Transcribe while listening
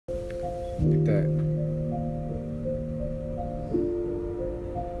Like that.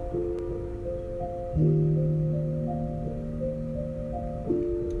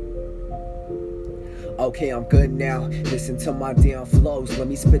 Okay, I'm good now. Listen to my damn flows. Let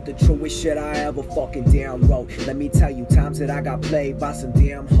me spit the truest shit I ever fucking damn wrote. Let me tell you times that I got played by some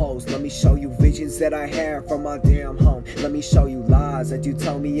damn hoes. Let me show you visions that I had from my damn home. Let me show you lies that you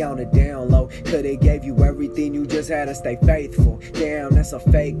told me on the down low. Coulda gave you everything, you just had to stay faithful. Damn, that's a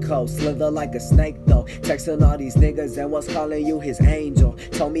fake code. Slither like a snake though. Texting all these niggas and was calling you his angel.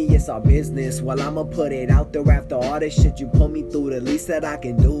 Told me it's our business. Well, I'ma put it out there after all this shit you put me through. The least that I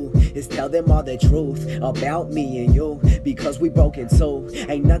can do is tell them all the truth about me and you, because we broken too.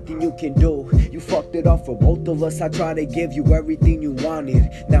 Ain't nothing you can do. You fucked it up for both of us. I tried to give you everything you wanted.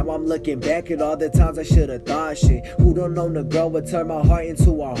 Now I'm looking back at all the times I should've thought shit. Who don't know the girl would turn my heart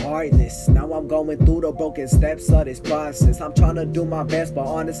into a heartless. Now I'm going through the broken steps of this process. I'm trying to do my best, but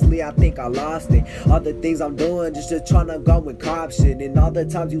honestly I think I lost it. All the things I'm doing just trying to go with cop shit. And all the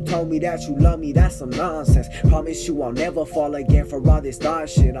times you told me that you love me, that's some nonsense. Promise you I'll never fall again for all this thought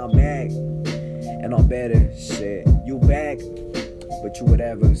shit. I'm back and I'm better, shit. You back, but you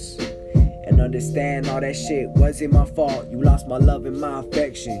whatevers. And understand all that shit wasn't my fault. You lost my love and my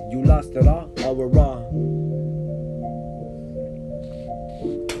affection. You lost it all overall.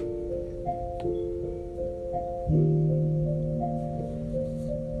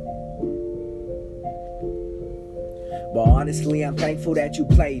 But honestly, I'm thankful that you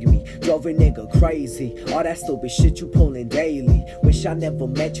played me. Drove a nigga crazy. All that stupid shit you pulling daily. Wish I never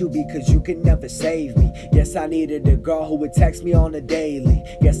met you because you could never save me. Yes, I needed a girl who would text me on the daily.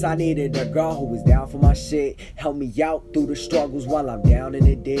 Yes, I needed a girl who was down for my shit. Help me out through the struggles while I'm down in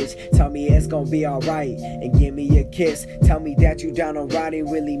the ditch. Tell me it's gonna be alright and give me a kiss. Tell me that you down to ride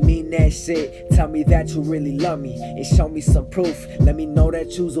and really mean that shit. Tell me that you really love me and show me some proof. Let me know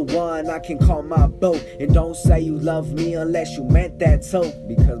that you's the one I can call my boo. And don't say you love me unless you meant that too,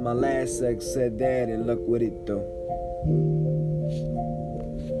 because my last sex said that and look what it do.